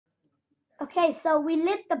Okay, so we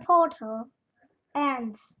lit the portal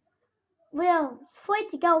and we're free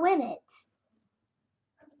to go in it.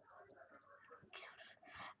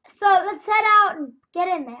 So let's head out and get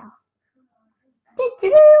in there.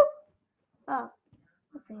 Oh,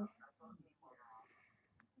 what's this?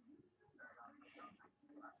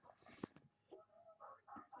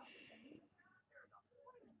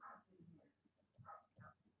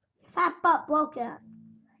 Fat butt broke it.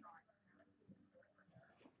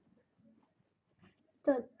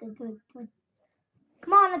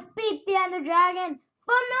 Come on, let's beat the Ender Dragon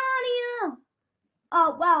for Narnia!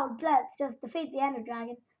 Oh, well, let's just defeat the Ender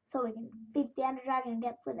Dragon so we can beat the Ender Dragon and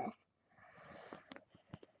get through this.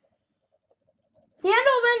 The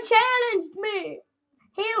Enderman challenged me!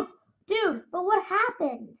 HALp! Dude, but what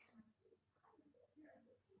happens?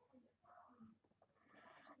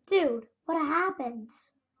 Dude, what happens?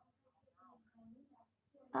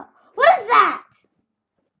 What is that?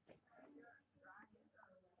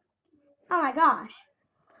 Oh my gosh.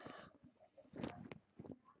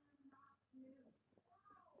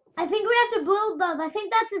 I think we have to build those. I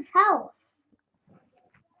think that's his health.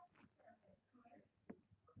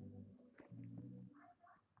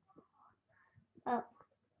 Oh.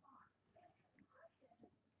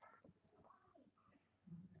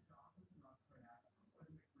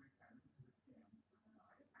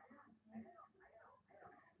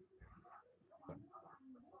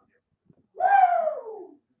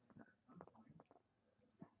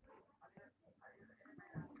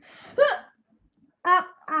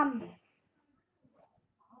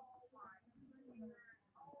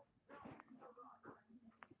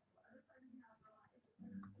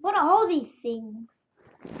 What are all these things?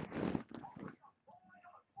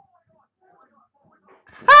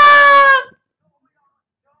 Ah!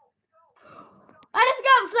 I just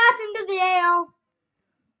got slapped into the air.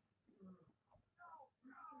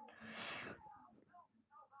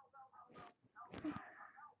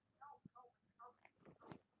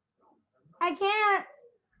 I can't.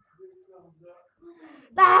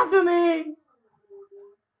 Laugh at me.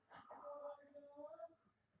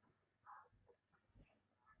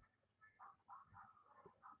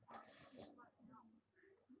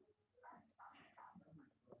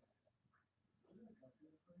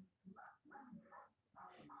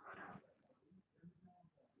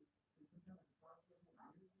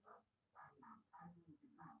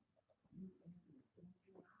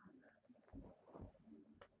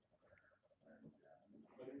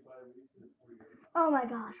 Oh my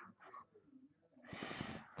gosh.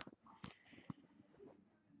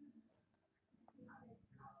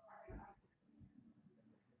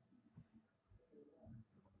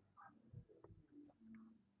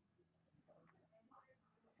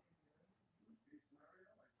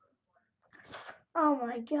 Oh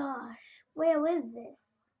my gosh. Where is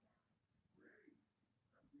this?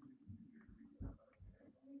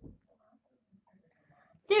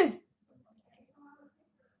 Dude.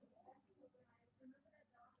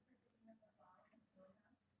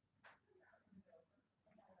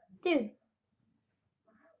 Dude.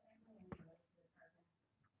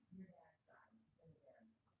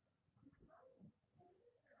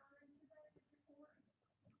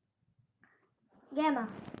 Gamma.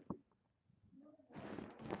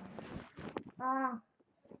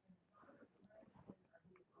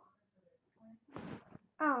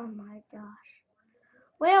 Oh my gosh.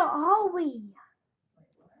 Where are we?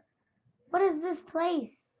 What is this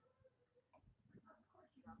place?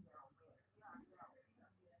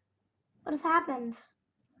 What has happened?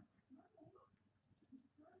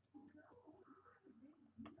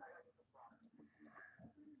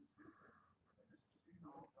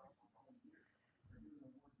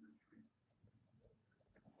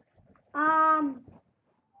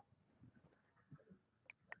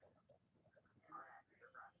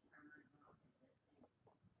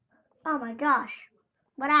 Oh my gosh.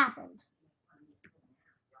 What happened?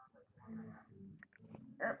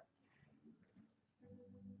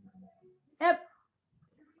 Yep.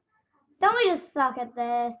 Don't we just suck at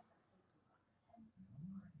this?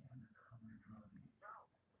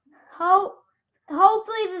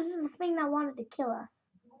 Hopefully this is the thing that wanted to kill us.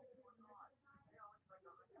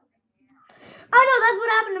 I know, that's what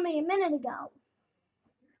happened to me a minute ago.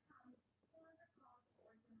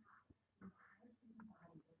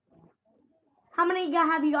 How many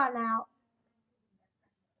have you gotten out?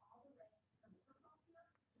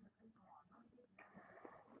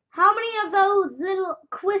 How many of those little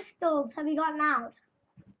crystals have you gotten out?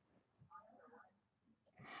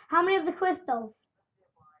 How many of the crystals?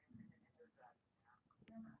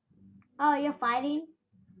 Oh, you're fighting?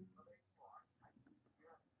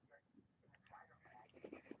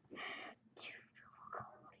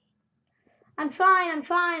 I'm trying.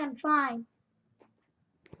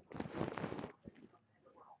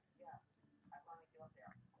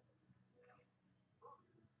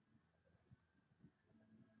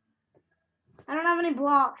 I don't have any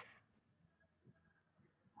blocks.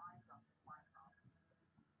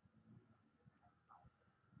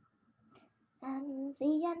 And the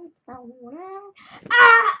end somewhere.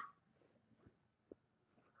 Ah!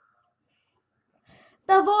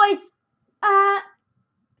 The voice.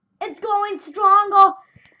 It's going stronger.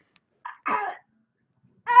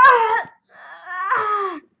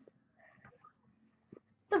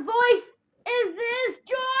 The voice is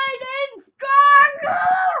joining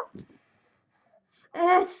stronger.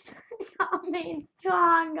 It's becoming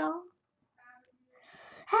stronger.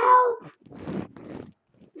 Help!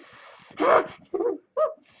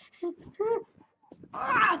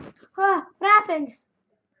 What happened?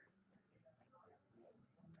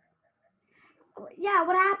 Yeah,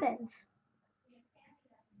 what happened?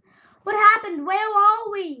 What happened? Where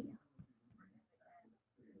are we?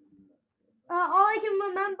 All I can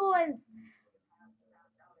remember is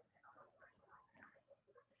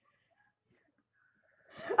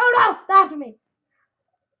oh no! After me.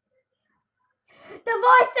 The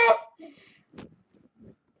voices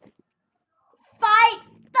fight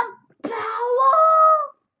the power.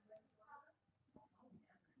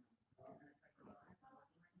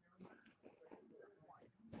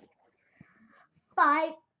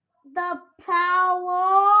 Fight the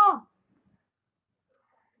power.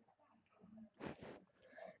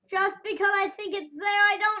 Just because I think it's there,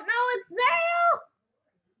 I don't know it's there.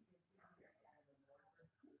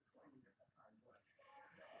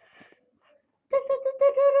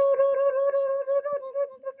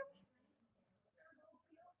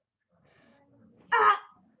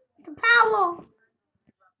 The power.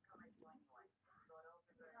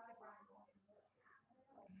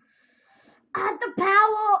 The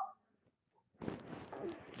power.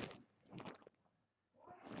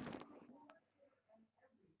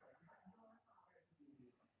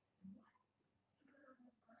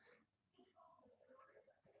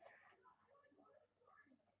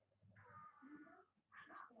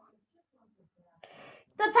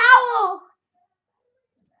 The power.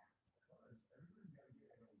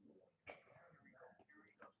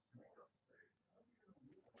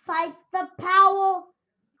 Fight the power.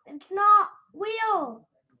 It's not real.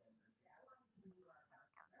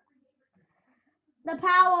 The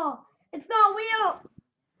power. It's not real.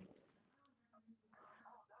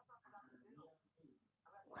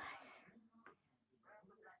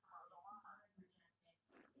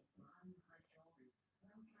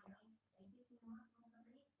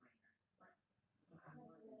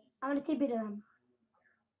 I'm gonna TP to them.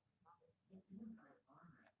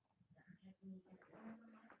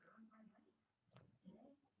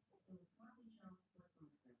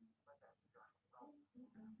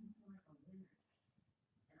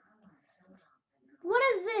 What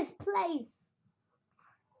is this place?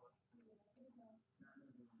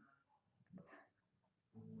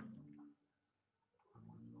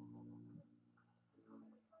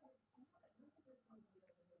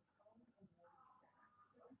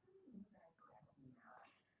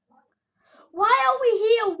 Why are we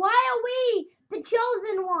here? Why are we the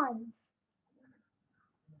chosen ones?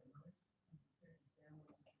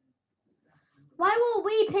 Why were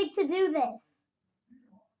we picked to do this?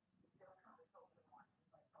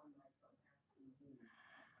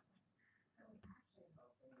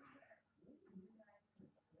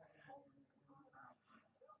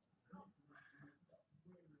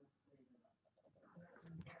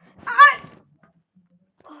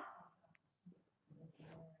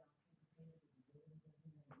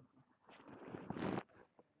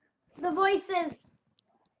 The voices.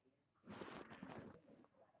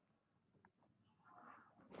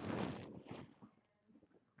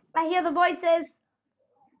 I hear the voices.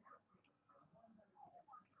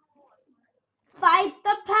 Fight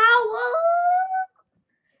the power.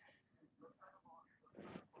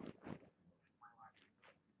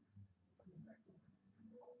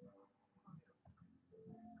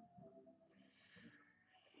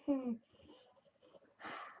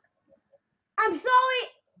 I'm sorry.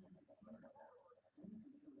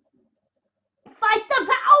 Fight the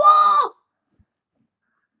power.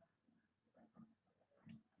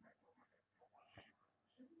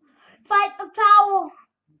 Fight the power.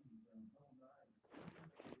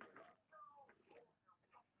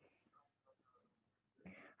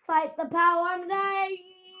 Fight the power. I'm dying.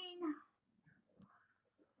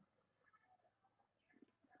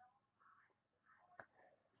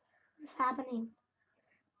 What's happening?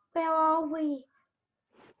 Where are we?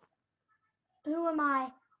 Who am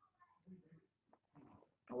I?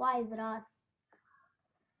 Why is it us?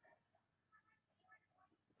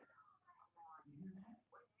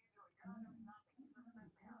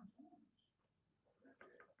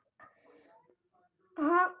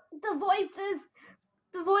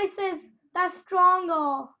 The voices, they're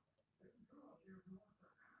stronger.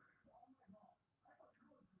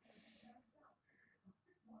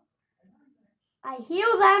 I hear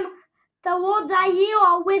them. The words I hear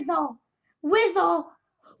are whistle, whistle,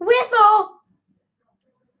 whistle.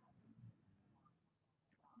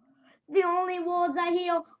 The only words I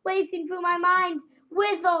hear racing through my mind.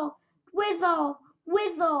 Whistle, whistle,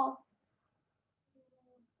 whistle.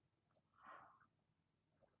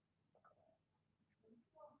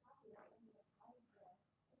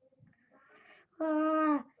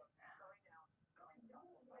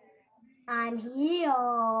 I'm here.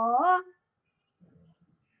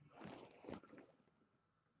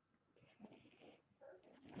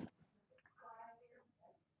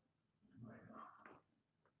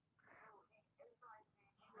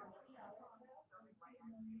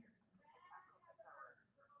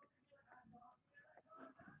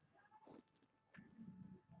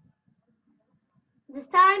 This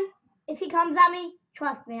time, if he comes at me,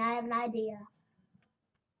 trust me, I have an idea.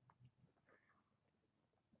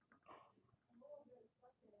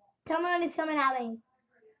 Tell me when he's coming at me.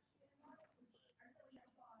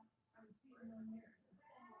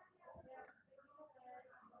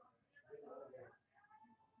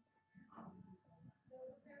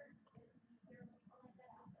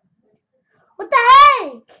 What the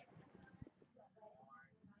heck?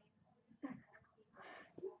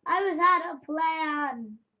 I was had a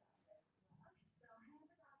plan.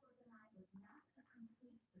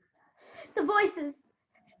 The voices,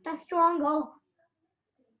 they're stronger.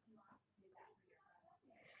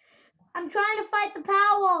 I'm trying to fight the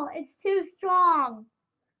power. It's too strong.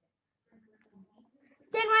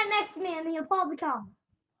 Stand right next to me and he'll probably come.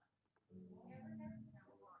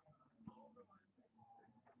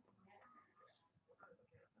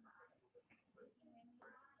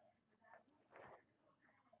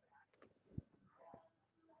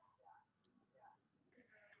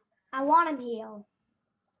 I want him here.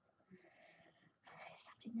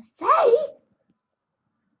 Something to say?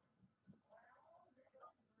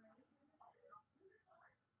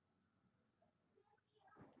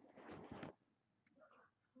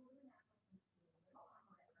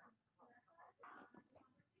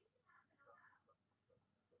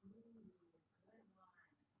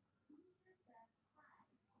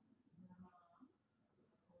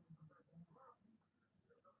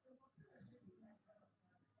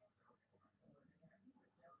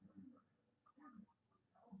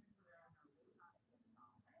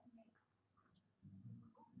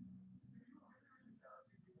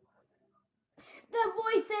 The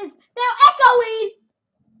voices, they're echoing.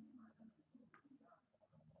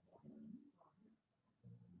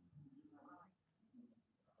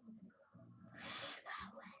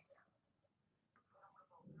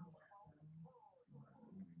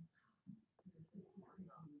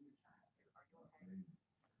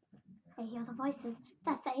 I hear the voices.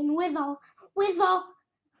 They're saying whistle, whistle,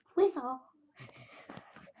 whistle.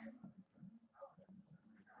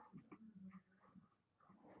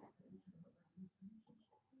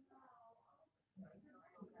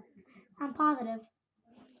 I'm positive.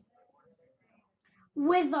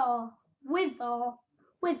 Whistle, whistle,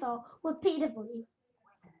 whistle, repeatedly.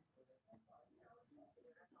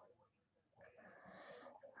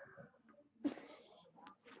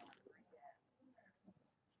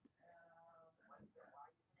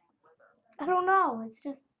 I don't know. It's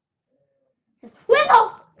just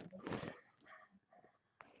whistle.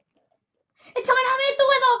 It's coming at me. It's a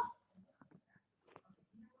whistle.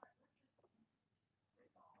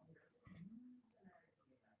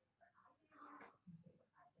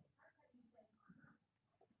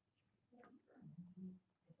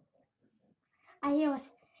 I hear it.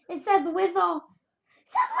 It says whistle. It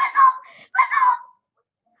says whistle. Whistle.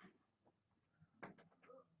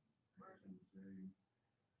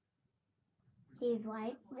 He's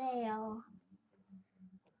right there.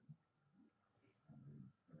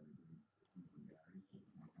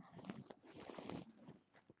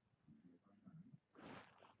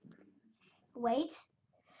 Wait.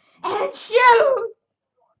 And shoot.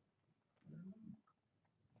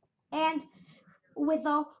 And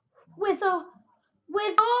whistle, whistle,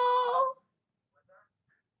 whistle.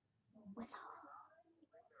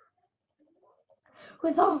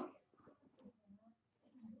 Whistle.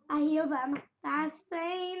 I hear them. They're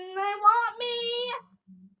saying they want me.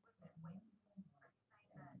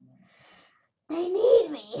 They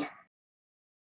need me.